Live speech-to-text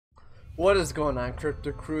What is going on,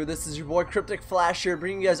 Kryptic crew? This is your boy Kryptic Flash here,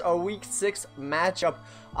 bringing you guys our week 6 matchup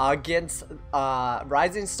against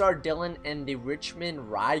Rising Star Dylan and the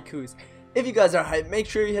Richmond Raikous. If you guys are hyped, make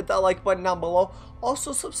sure you hit that like button down below.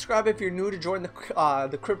 Also subscribe if you're new to join the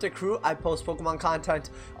Kryptic crew. I post Pokemon content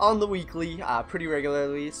on the weekly pretty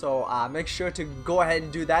regularly, so make sure to go ahead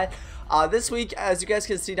and do that. This week, as you guys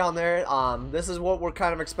can see down there, this is what we're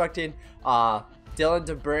kind of expecting Dylan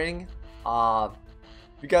to bring.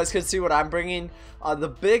 You guys can see what I'm bringing. The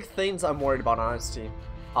big things I'm worried about on his team.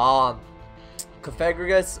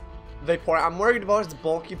 Cofagrigus, Vaporeon. I'm worried about his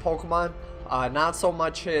bulky Pokemon. Not so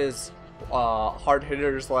much his hard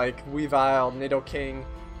hitters like Weavile, Nidoking,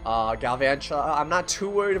 Galvantula. I'm not too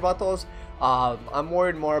worried about those. I'm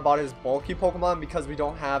worried more about his bulky Pokemon because we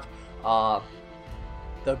don't have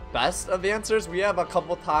the best of answers. We have a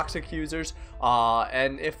couple toxic users,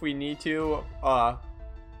 and if we need to,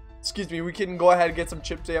 we can go ahead and get some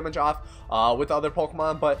chip damage off with other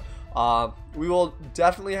Pokemon, but we will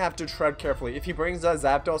definitely have to tread carefully. If he brings a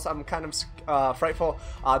Zapdos, I'm kind of frightful.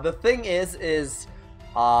 The thing is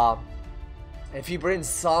if he brings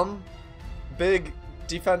some big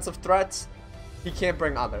defensive threats, he can't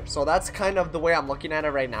bring others. So that's kind of the way I'm looking at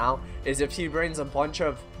it right now, is if he brings a bunch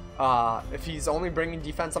of if he's only bringing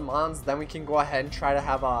defensive mons, then we can go ahead and try to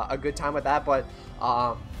have a good time with that. But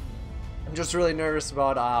I'm just really nervous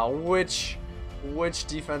about which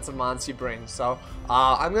defensive mons he brings. So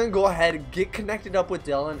I'm gonna go ahead and get connected up with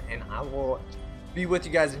Dylan, and I will be with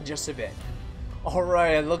you guys in just a bit.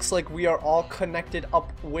 Alright, it looks like we are all connected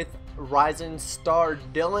up with Rising Star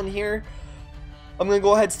Dylan here. I'm gonna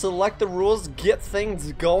go ahead and select the rules, get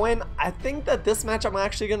things going. I think that this match I'm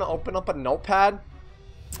actually gonna open up a notepad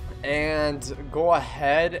and go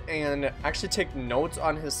ahead and actually take notes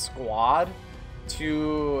on his squad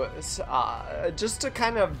to just to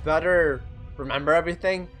kind of better remember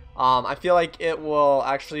everything. I feel like it will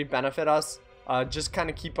actually benefit us, just kind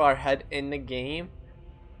of keep our head in the game.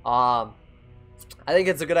 I think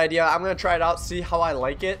it's a good idea. I'm gonna try it out, see how I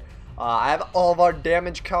like it. I have all of our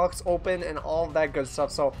damage calcs open and all of that good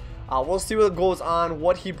stuff, so we'll see what goes on,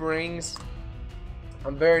 what he brings.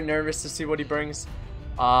 I'm very nervous to see what he brings.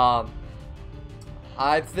 I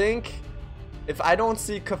think if I don't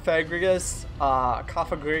see Cofagrigus,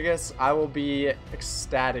 I will be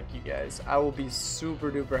ecstatic, you guys. I will be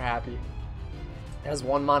super duper happy. As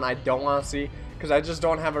one mon I don't want to see, because I just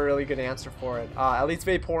don't have a really good answer for it. At least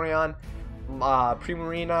Vaporeon,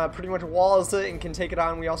 Primarina pretty much walls it and can take it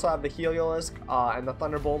on. We also have the Heliolisk, and the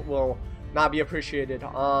Thunderbolt will not be appreciated.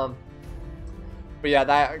 But yeah,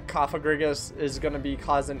 that Cofagrigus is going to be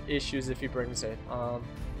causing issues if he brings it.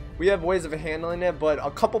 We have ways of handling it, but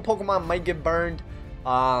a couple Pokemon might get burned.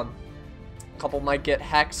 A couple might get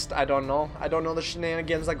hexed. I don't know. I don't know the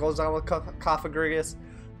shenanigans that goes on with Cofagrigus.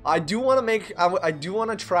 I do want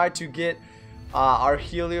to try to get our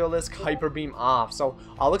Heliolisk Hyper Beam off. So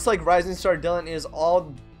looks like Rising Star Dylan is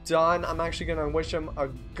all done. I'm actually gonna wish him a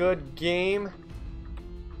good game,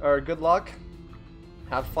 or good luck.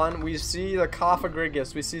 Have fun. We see the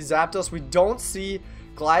Cofagrigus. We see Zapdos. We don't see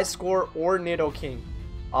Glazed or Nidoking.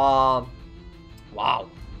 Wow.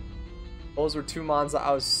 Those were two mons that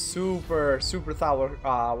I was super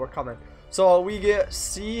thought were coming. So we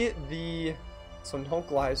see the no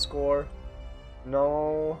Glazed,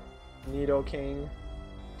 no Nidoking.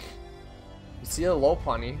 You see a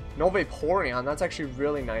Lopunny, no Vaporeon. That's actually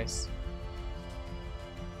really nice.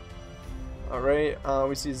 Alright,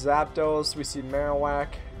 we see Zapdos, we see Marowak,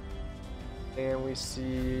 and we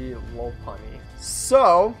see Lopunny.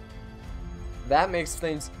 So that makes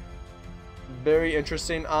things very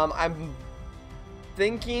interesting. I'm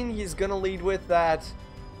thinking he's gonna lead with that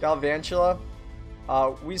Galvantula.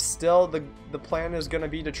 The plan is gonna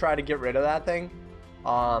be to try to get rid of that thing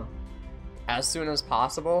as soon as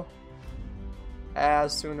possible.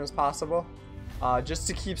 Just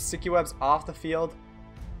to keep sticky webs off the field.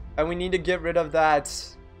 And we need to get rid of that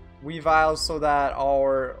Weavile so that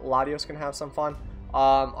our Latios can have some fun.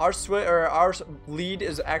 Our lead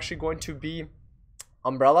is actually going to be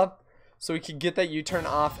Umbrella, so we can get that U-turn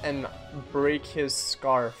off and break his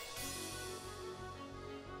Scarf.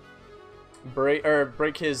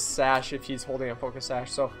 Break his Sash if he's holding a Focus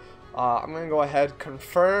Sash. So I'm gonna go ahead,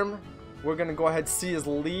 confirm. We're gonna go ahead, see his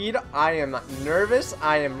lead. I am nervous.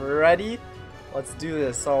 I am ready. Let's do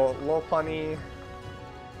this. So Lopunny,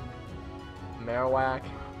 Marowak,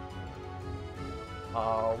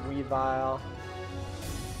 Weavile,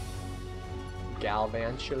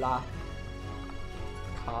 Galvantula,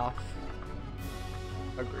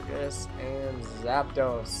 Cofagrigus, and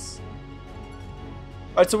Zapdos.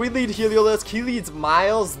 Alright, so we lead Heliolisk. He leads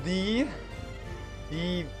Miles, the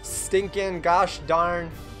stinking gosh darn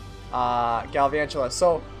Galvantula.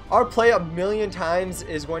 So our play a million times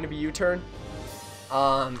is going to be U-turn.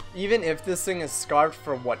 Even if this thing is scarfed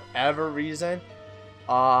for whatever reason,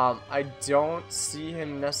 I don't see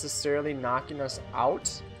him necessarily knocking us out.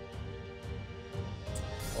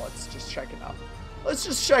 Let's just check it out. Let's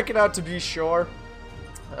just check it out to be sure.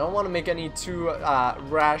 I don't want to make any too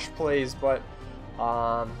rash plays, but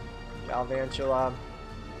Galvantula,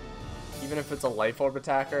 even if it's a Life Orb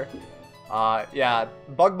attacker, yeah,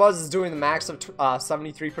 Bug Buzz is doing the max of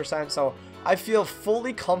 73%, so I feel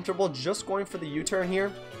fully comfortable just going for the U-turn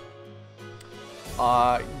here.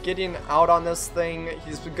 Getting out on this thing,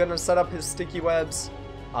 he's gonna set up his sticky webs.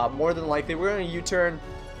 More than likely, we're gonna U-turn,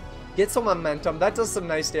 get some momentum. That does some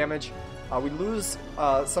nice damage. We lose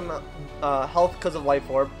some health because of Life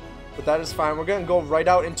Orb, but that is fine. We're gonna go right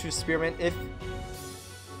out into Spearmint.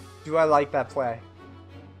 Do I like that play?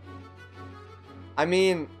 I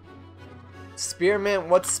mean, Spearmint.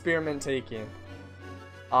 What's Spearmint taking?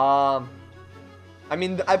 I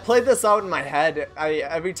mean, I played this out in my head.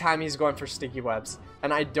 Every time he's going for sticky webs,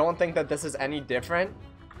 and I don't think that this is any different.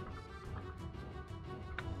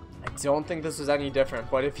 I don't think this is any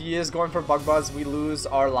different, but if he is going for Bug Buzz, we lose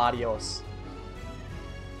our Latios.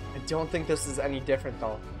 I don't think this is any different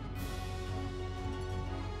though.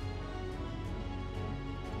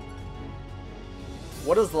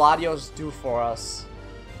 What does Latios do for us?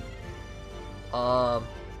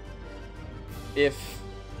 If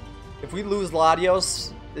we lose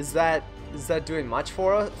Latios, is that doing much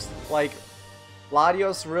for us? Like,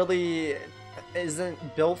 Latios really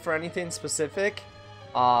isn't built for anything specific.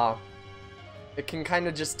 It can kind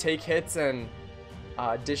of just take hits and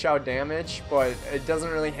dish out damage, but it doesn't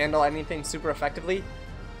really handle anything super effectively.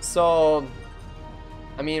 So,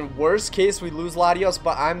 I mean, worst case we lose Latios,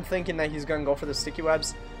 but I'm thinking that he's gonna go for the sticky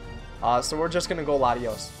webs. So we're just gonna go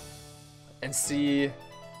Latios and see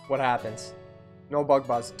what happens. No Bug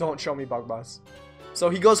Buzz. Don't show me Bug Buzz. So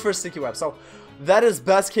he goes for a sticky web. So that is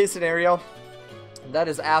best case scenario. That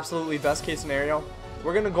is absolutely best case scenario.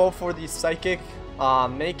 We're gonna go for the Psychic.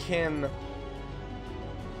 Make him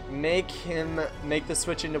make the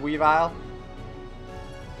switch into Weavile.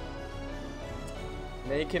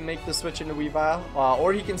 Make him make the switch into Weavile.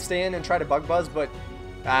 Or he can stay in and try to Bug Buzz, but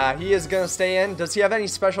he is gonna stay in. Does he have any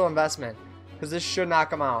special investment? Because this should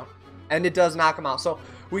knock him out. And it does knock him out. So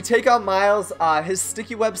we take out Miles. His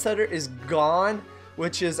sticky web setter is gone,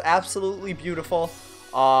 which is absolutely beautiful.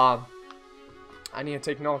 I need to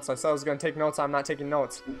take notes. I said I was going to take notes. I'm not taking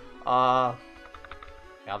notes.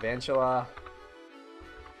 Galvantula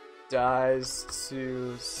dies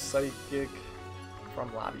to Psychic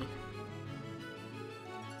from Lobby.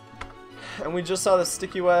 And we just saw the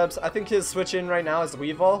sticky webs. I think his switch in right now is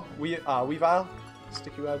Weavile.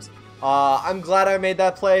 Sticky webs. I'm glad I made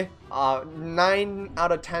that play. 9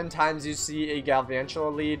 out of 10 times you see a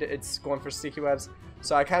Galvantula lead, it's going for sticky webs.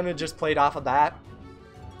 So I kind of just played off of that.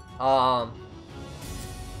 I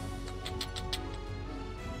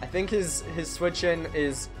think his switch in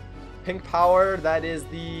is Pink Power. That is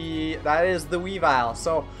the Weavile.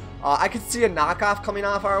 So I could see a knockoff coming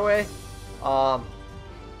off our way. I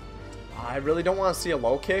really don't want to see a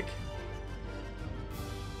low kick.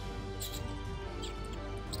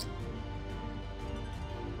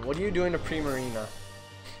 What are you doing to Primarina?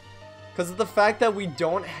 Because of the fact that we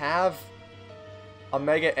don't have a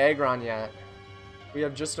Mega Aggron yet. We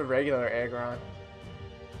have just a regular Aggron.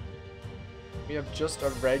 We have just a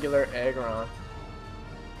regular Aggron.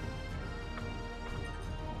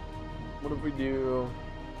 What if we do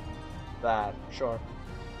that? Sure.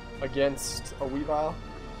 Against a Weavile?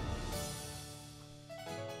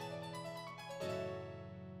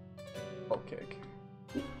 Low kick.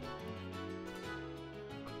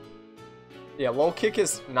 Yeah, low kick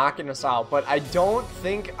is knocking us out, but I don't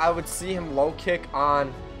think I would see him low kick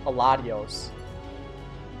on a Latios.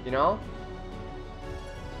 You know?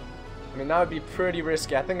 I mean, that would be pretty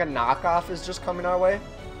risky. I think a knockoff is just coming our way.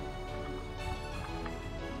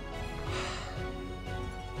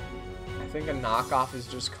 I think a knockoff is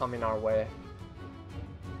just coming our way.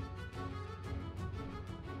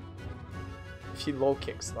 If he low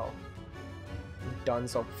kicks, though.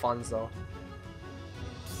 Dunzo Funzo.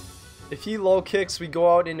 If he low kicks, we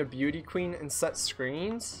go out into Beauty Queen and set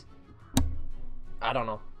screens. I don't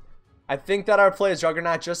know. I think that our play is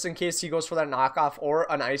Juggernaut just in case he goes for that knockoff or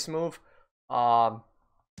an ice move. I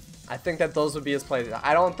think that those would be his plays.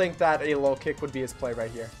 I don't think that a low kick would be his play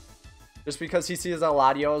right here. Just because he sees a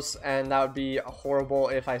Latios, and that would be horrible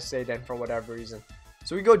if I stayed in for whatever reason.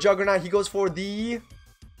 So we go Juggernaut. He goes for the...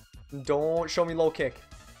 Don't show me low kick.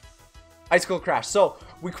 Icicle Crash. So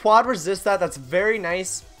we quad resist that. That's very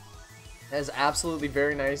nice. That is absolutely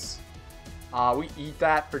very nice. We eat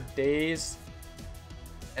that for days.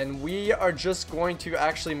 And we are just going to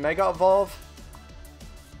actually Mega Evolve.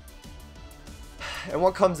 And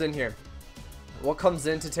what comes in here? What comes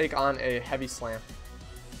in to take on a Heavy Slam?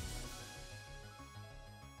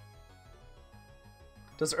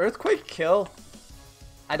 Does Earthquake kill?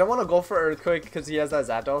 I don't want to go for Earthquake because he has that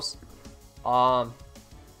Zapdos.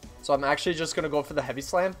 So I'm actually just going to go for the Heavy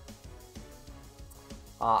Slam.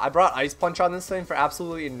 I brought Ice Punch on this thing for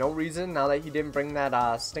absolutely no reason now that he didn't bring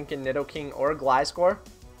that stinking Nidoking or Gliscor.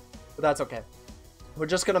 But that's okay. We're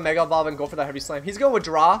just going to Mega Evolve and go for the Heavy Slam. He's going to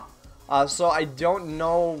withdraw. So I don't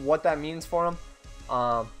know what that means for him.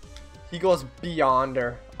 He goes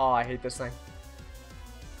Beyonder. Oh, I hate this thing.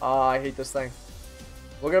 Oh, I hate this thing.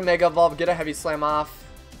 We're going to Mega Evolve, get a Heavy Slam off.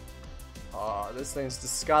 Oh, this thing's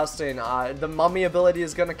disgusting. The Mummy ability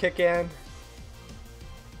is going to kick in.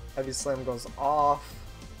 Heavy Slam goes off.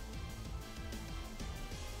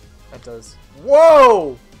 That does.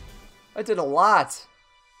 Whoa! That did a lot.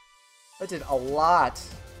 That did a lot.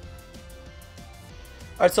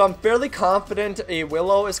 Alright, so I'm fairly confident a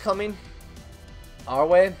Willow is coming our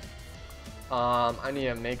way. I need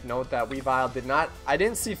to make note that Weavile did not. I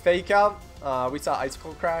didn't see Fake Out. We saw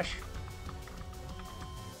Icicle Crash.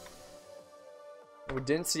 We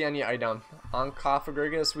didn't see any item. On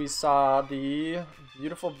Cofagrigus, we saw the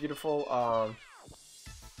beautiful, beautiful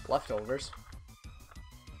leftovers.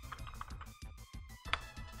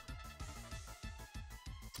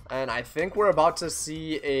 And I think we're about to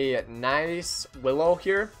see a nice Willow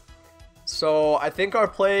here. So I think our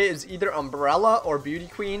play is either Umbrella or Beauty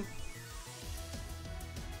Queen.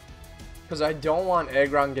 Because I don't want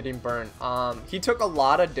Aggron getting burnt. He took a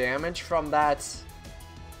lot of damage from that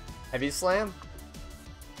Heavy Slam.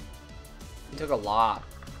 He took a lot.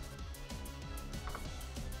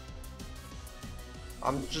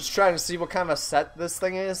 I'm just trying to see what kind of set this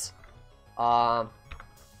thing is.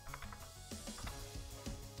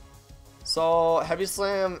 So Heavy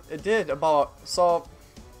Slam, it did about, so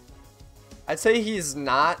I'd say he doesn't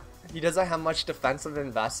have much defensive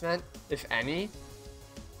investment, if any.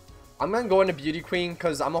 I'm gonna go into Beauty Queen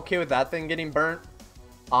because I'm okay with that thing getting burnt.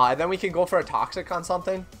 And then we can go for a Toxic on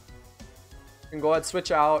something. We can go ahead,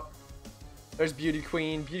 switch out. There's Beauty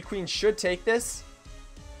Queen. Beauty Queen should take this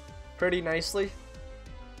pretty nicely.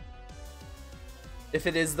 If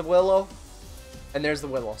it is the Willow. And there's the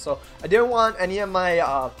Willow. So I didn't want any of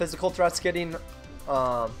my physical threats getting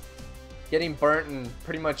burnt and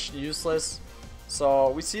pretty much useless. So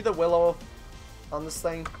we see the Willow on this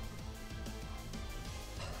thing.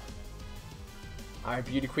 Alright,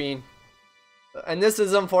 Beauty Queen. And this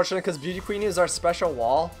is unfortunate because Beauty Queen is our special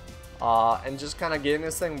wall. And just kind of getting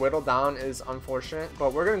this thing whittled down is unfortunate.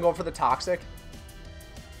 But we're going to go for the Toxic.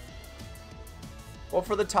 Go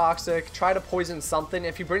for the Toxic. Try to poison something.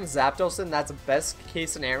 If he brings Zapdos in, that's the best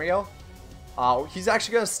case scenario. He's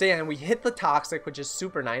actually going to stay in. We hit the Toxic, which is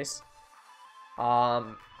super nice.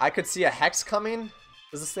 I could see a Hex coming.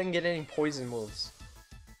 Does this thing get any poison moves?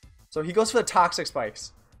 So he goes for the Toxic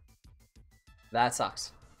Spikes. That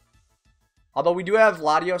sucks. Although we do have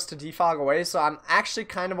Latios to defog away, so I'm actually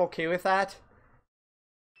kind of okay with that.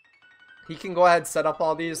 He can go ahead and set up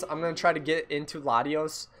all these. I'm going to try to get into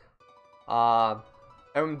Latios.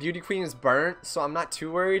 And Beauty Queen is burnt, so I'm not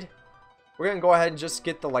too worried. We're going to go ahead and just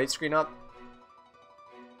get the light screen up.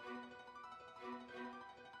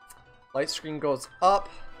 Light screen goes up.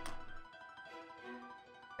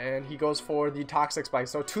 And he goes for the Toxic Spike.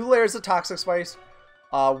 So 2 layers of Toxic Spikes.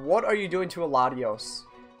 What are you doing to a Latios?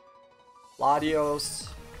 Latios.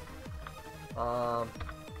 Alright,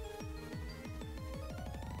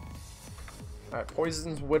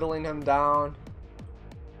 Poison's whittling him down.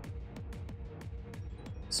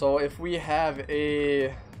 So if we have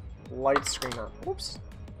a light screen on, whoops.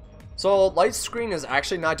 So light screen is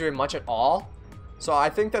actually not doing much at all. So I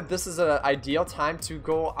think that this is an ideal time to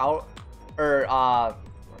go out, or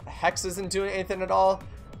Hex isn't doing anything at all.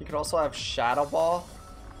 You could also have Shadow Ball.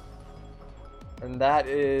 And that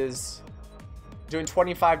is doing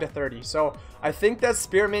 25 to 30. So I think that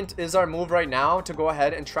Spearmint is our move right now to go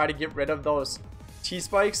ahead and try to get rid of those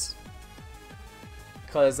T-Spikes.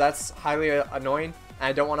 Because that's highly annoying.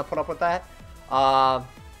 I don't want to put up with that.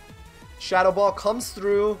 Shadow Ball comes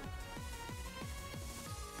through.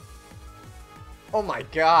 Oh my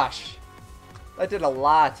gosh. That did a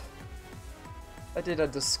lot. That did a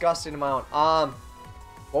disgusting amount.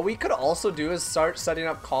 What we could also do is start setting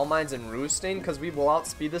up Calm Minds and Roosting, because we will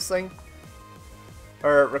outspeed this thing.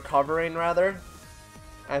 Or recovering, rather.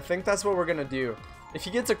 I think that's what we're going to do. If he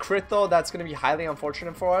gets a crit, though, that's going to be highly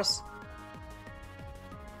unfortunate for us.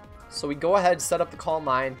 So we go ahead, set up the Calm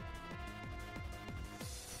Mind.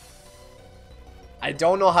 I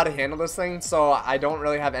don't know how to handle this thing, so I don't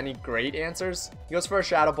really have any great answers. He goes for a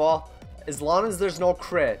Shadow Ball. As long as there's no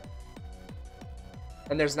crit.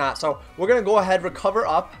 And there's not. So we're going to go ahead, recover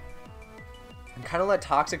up. And kind of let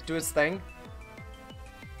Toxic do his thing.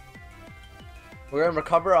 We're going to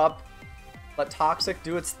recover up. Let Toxic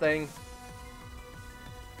do its thing.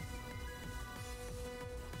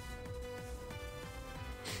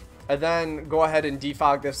 And then go ahead and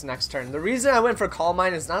defog this next turn. The reason I went for Calm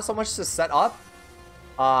Mind is not so much to set up.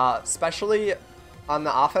 Especially on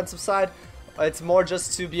the offensive side. It's more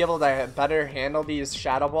just to be able to better handle these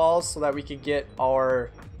Shadow Balls so that we could get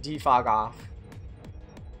our defog off.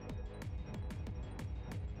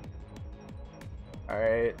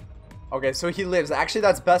 Alright. Okay, so he lives. Actually,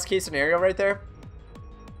 that's best case scenario right there.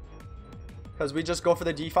 Because we just go for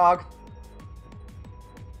the defog.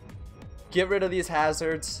 Get rid of these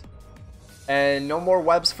hazards. And no more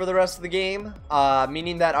webs for the rest of the game.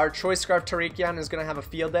 Meaning that our Choice Scarf Terrakion is going to have a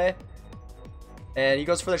field day. And he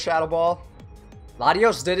goes for the Shadow Ball.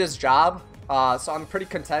 Latios did his job. So I'm pretty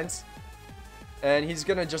content. And he's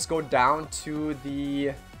going to just go down to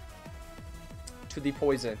the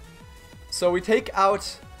poison. So we take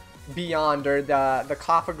out Beyonder, the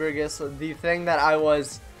Cofagrigus, the thing that I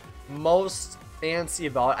was most fancy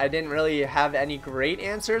about. I didn't really have any great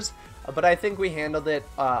answers, but I think we handled it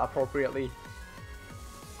appropriately.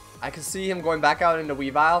 I can see him going back out into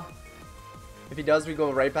Weavile. If he does, we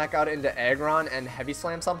go right back out into Aggron and Heavy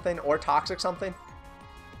Slam something or Toxic something.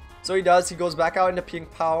 So he does. He goes back out into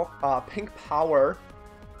Pink Power.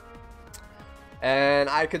 And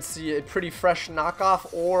I could see a pretty fresh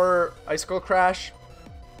knockoff or Icicle Crash.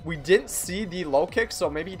 We didn't see the low kick, so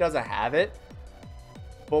maybe he doesn't have it.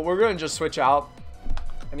 But we're going to just switch out.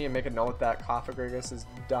 I need to make a note that Cofagrigus is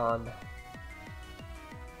done.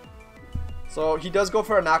 So he does go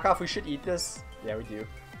for a knockoff. We should eat this. Yeah, we do.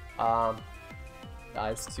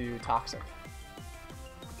 Dies to Toxic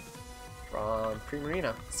from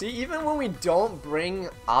Primarina. See, even when we don't bring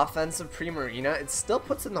offensive Primarina, it still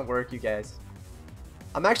puts in the work, you guys.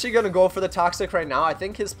 I'm actually going to go for the Toxic right now. I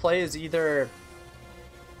think his play is either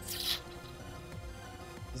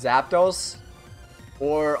Zapdos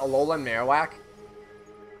or Alolan Marowak.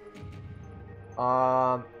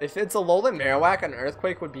 If it's Alolan Marowak, an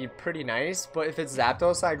Earthquake would be pretty nice. But if it's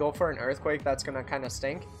Zapdos, I go for an Earthquake. That's going to kind of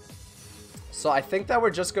stink. So I think that we're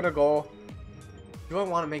just going to go... Do I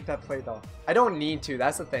want to make that play, though? I don't need to.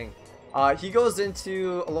 That's the thing. He goes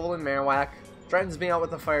into Alolan Marowak. Threatens me out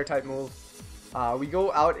with a Fire-type move. We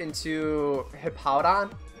go out into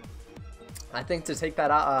Hippowdon. I think to take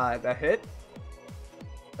that the hit.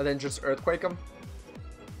 And then just Earthquake him.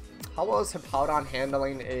 How well is Hippowdon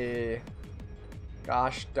handling a...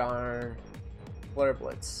 Gosh darn Flare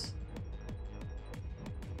Blitz?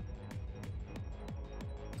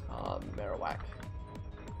 Marowak.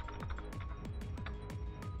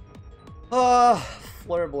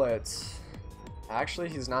 Flare Blitz. Actually,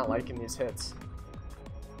 he's not liking these hits.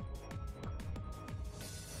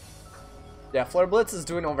 Yeah, Flare Blitz is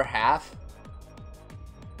doing over half.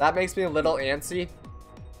 That makes me a little antsy.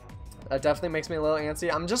 That definitely makes me a little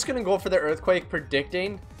antsy. I'm just gonna go for the Earthquake,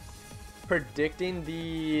 predicting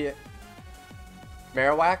the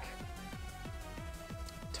Marowak.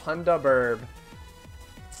 Thunderburb.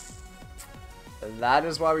 That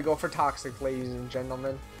is why we go for Toxic, ladies and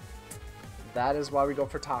gentlemen. That is why we go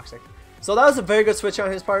for Toxic. So that was a very good switch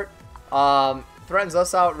on his part. Threatens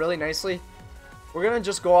us out really nicely. We're going to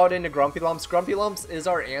just go out into Grumpy Lumps. Grumpy Lumps is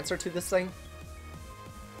our answer to this thing.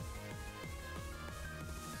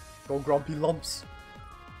 Go Grumpy Lumps.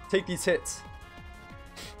 Take these hits.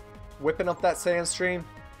 Whipping up that Sandstream.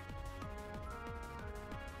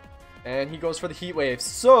 And he goes for the Heat Wave.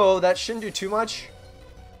 So that shouldn't do too much.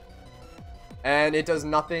 And it does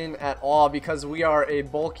nothing at all because we are a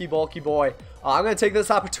bulky boy. I'm going to take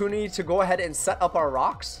this opportunity to go ahead and set up our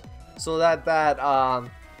rocks. So that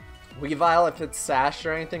Weavile, if it's sashed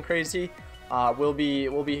or anything crazy, we'll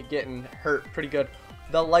be getting hurt pretty good.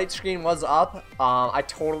 The light screen was up. I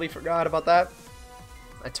totally forgot about that.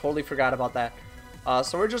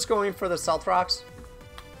 So we're just going for the Stealth Rocks.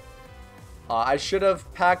 I should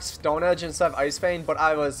have packed Stone Edge instead of Ice Fang, but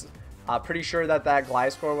I was pretty sure that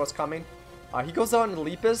Gliscor was coming. He goes out and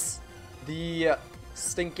Lepus, the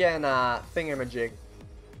stinking thingamajig.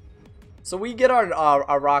 So we get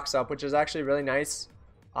our rocks up, which is actually really nice.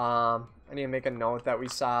 I need to make a note that we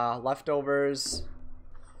saw leftovers.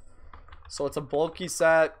 So it's a bulky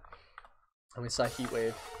set, and we saw Heat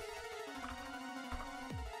Wave.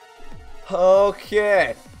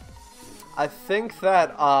 Okay. I think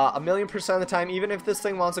that 1,000,000% of the time, even if this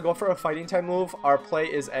thing wants to go for a fighting type move, our play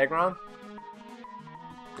is Aggron.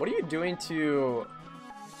 What are you doing to...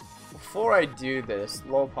 Before I do this,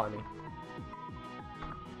 low punny.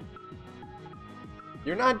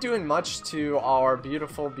 You're not doing much to our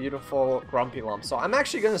beautiful, beautiful Grumpy Lump. So I'm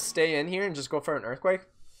actually going to stay in here and just go for an Earthquake.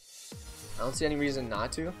 I don't see any reason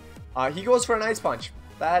not to. He goes for an Ice Punch.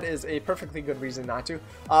 That is a perfectly good reason not to.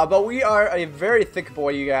 But we are a very thick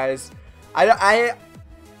boy, you guys. I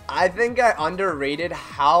think I underrated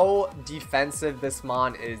how defensive this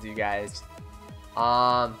Mon is, you guys.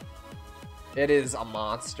 It is a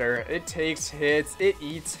monster. It takes hits. It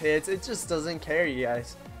eats hits. It just doesn't care, you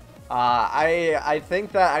guys. I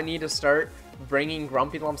think that I need to start bringing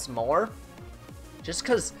Grumpy Lumps more. Just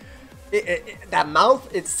because that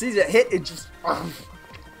mouth, it sees it hit, it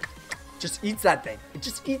just eats that thing. It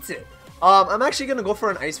just eats it. I'm actually going to go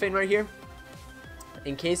for an Ice Vein right here.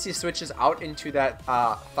 In case he switches out into that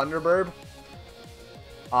Thunderbird.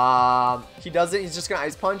 He does it. He's just going to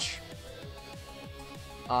Ice Punch.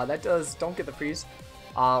 That does, don't get the freeze.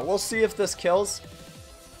 We'll see if this kills.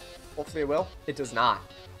 Hopefully it will. It does not.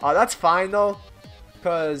 That's fine though,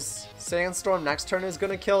 because Sandstorm next turn is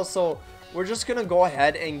going to kill. So we're just going to go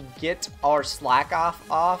ahead and get our Slack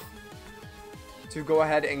off to go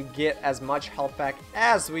ahead and get as much health back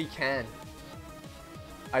as we can.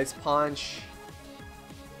 Ice Punch.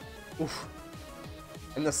 Oof.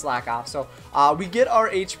 And the Slack off. So we get our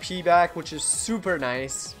HP back, which is super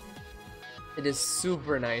nice. It is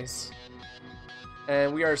super nice.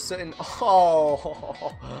 And we are sitting...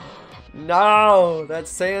 Oh, no,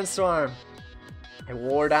 that's Sandstorm. It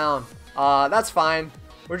wore down. That's fine.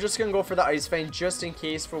 We're just going to go for the Ice Vein just in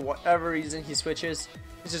case for whatever reason he switches.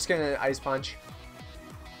 He's just going to Ice Punch.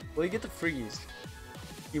 Will he get the freeze?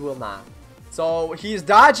 He will not. So he's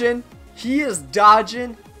dodging. He is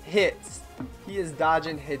dodging hits. He is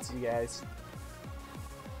dodging hits, you guys.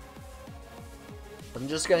 I'm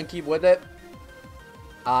just going to keep with it.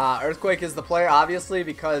 Earthquake is the player, obviously,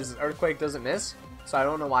 because Earthquake doesn't miss. So I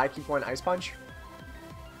don't know why I keep going Ice Punch.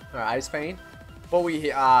 Or Ice Vein. But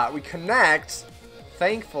we connect,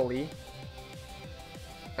 thankfully.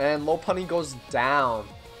 And Low Punny goes down.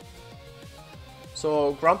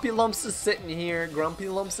 So Grumpy Lumps is sitting here. Grumpy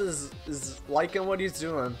Lumps is liking what he's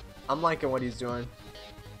doing. I'm liking what he's doing.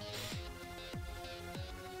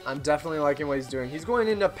 I'm definitely liking what he's doing. He's going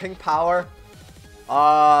into Pink Power.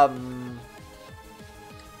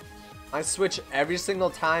 My switch every single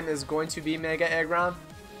time is going to be Mega Aggron.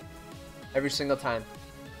 Every single time.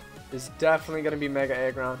 It's definitely going to be Mega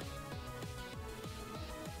Aggron.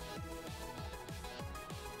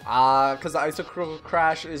 Because the Icicle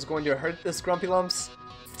Crash is going to hurt this Grumpy Lumps.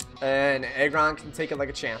 And Aggron can take it like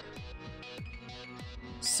a champ.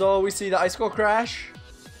 So we see the Icicle Crash.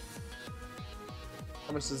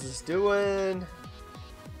 How much is this doing?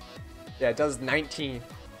 Yeah, it does 19.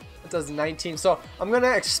 It does 19. So I'm going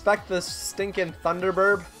to expect this stinking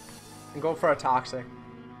Thunderbird and go for a Toxic.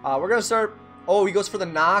 We're going to start... Oh, he goes for the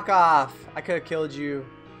knockoff. I could have killed you.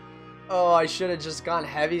 Oh, I should have just gone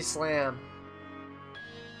Heavy Slam.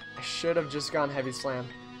 I should have just gone Heavy Slam.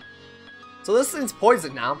 So this thing's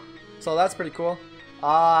poisoned now. So that's pretty cool.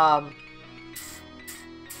 I'm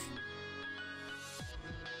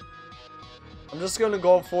just going to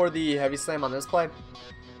go for the Heavy Slam on this play.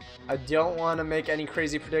 I don't want to make any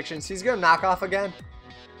crazy predictions. He's going to knock off again.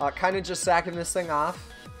 Kind of just sacking this thing off.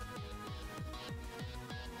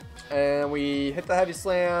 And we hit the Heavy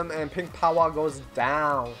Slam and Pink Power goes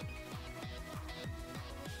down.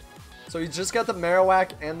 So he's just got the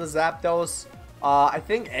Marowak and the Zapdos. I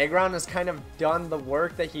think Aggron has kind of done the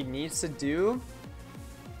work that he needs to do.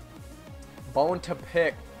 Bone to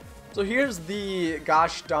pick. So here's the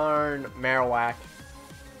gosh darn Marowak.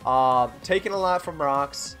 Taking a lot from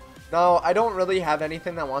rocks. Now, I don't really have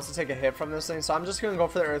anything that wants to take a hit from this thing, so I'm just going to go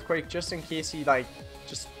for the Earthquake just in case he, like,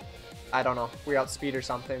 just, I don't know, we outspeed or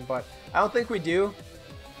something, but I don't think we do.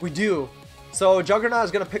 We do. So Juggernaut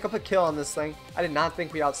is going to pick up a kill on this thing. I did not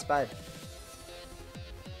think we outsped.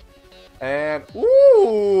 And,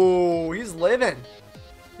 ooh, he's living.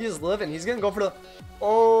 He is living. He's going to go for the,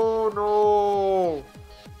 oh no.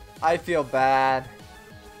 I feel bad.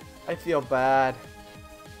 I feel bad.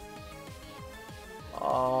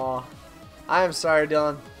 Oh, I am sorry,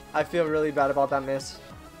 Dylan. I feel really bad about that miss.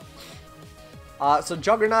 So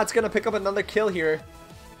Juggernaut's gonna pick up another kill here,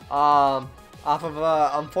 off of a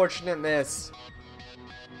unfortunate miss.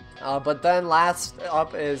 But then last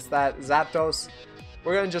up is that Zapdos.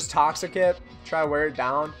 We're gonna just Toxic it, try to wear it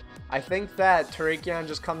down. I think that Terrakion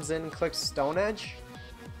just comes in and clicks Stone Edge.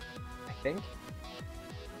 I think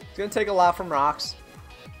it's gonna take a lot from rocks,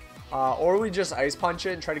 or we just Ice Punch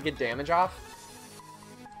it and try to get damage off.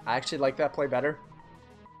 I actually like that play better.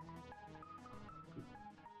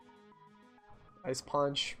 Ice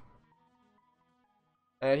Punch.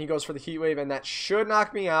 And he goes for the Heat Wave, and that should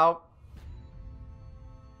knock me out.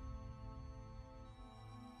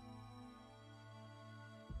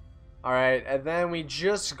 Alright, and then we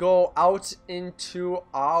just go out into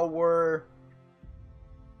our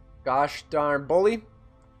gosh darn bully.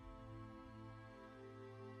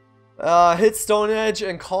 Hit Stone Edge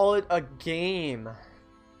and call it a game.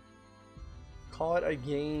 Call it a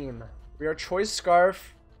game. We are Choice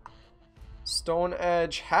Scarf. Stone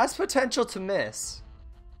Edge has potential to miss.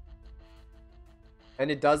 And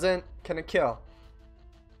it doesn't. Can it kill?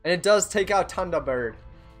 And it does take out Thunderbird.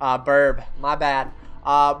 Burb. My bad.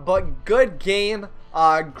 But good game.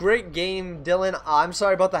 Great game, Dylan. I'm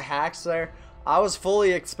sorry about the hacks there. I was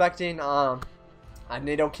fully expecting a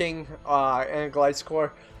Nidoking and a Gliscor.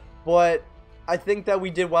 But I think that we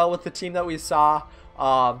did well with the team that we saw.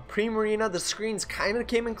 Pre-Marina, the screens kind of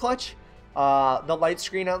came in clutch. The light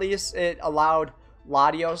screen, at least, it allowed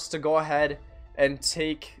Latios to go ahead and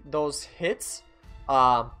take those hits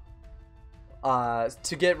to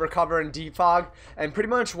get Recover and Defog. And pretty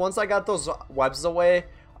much once I got those webs away,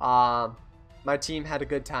 my team had a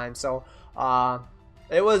good time. So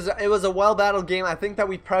it was a well-battled game. I think that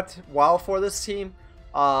we prepped well for this team.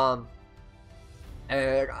 And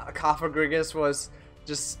Cofagrigus was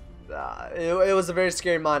just it was a very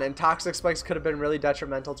scary mon, and Toxic Spikes could have been really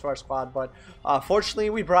detrimental to our squad, but fortunately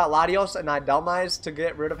we brought Latios and Idelmize to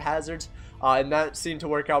get rid of hazards, and that seemed to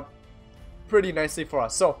work out pretty nicely for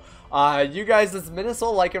us. So you guys, this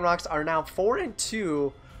Minnesota Lycanrocs are now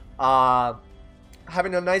 4-2,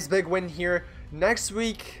 having a nice big win here. Next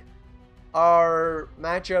week our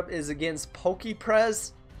matchup is against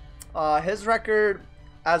Pokeprez. His record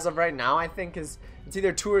as of right now, I think, is it's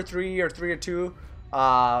either 2-3 or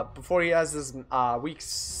 3-2 before he has his week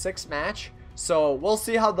 6 match. So we'll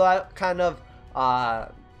see how that kind of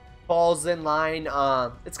falls in line.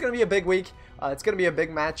 It's gonna be a big week. It's gonna be a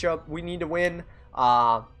big matchup. We need to win.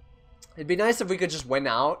 It'd be nice if we could just win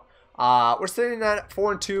out. We're sitting at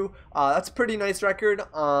 4-2. That's a pretty nice record.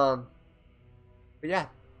 But yeah,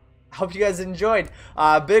 I hope you guys enjoyed.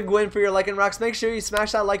 Big win for your Lycanrocs. Make sure you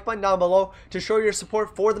smash that like button down below to show your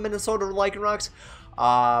support for the Minnesota Lycanrocs.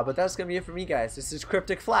 But that's going to be it for me, guys. This is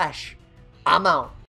Kryptic Flash. I'm out.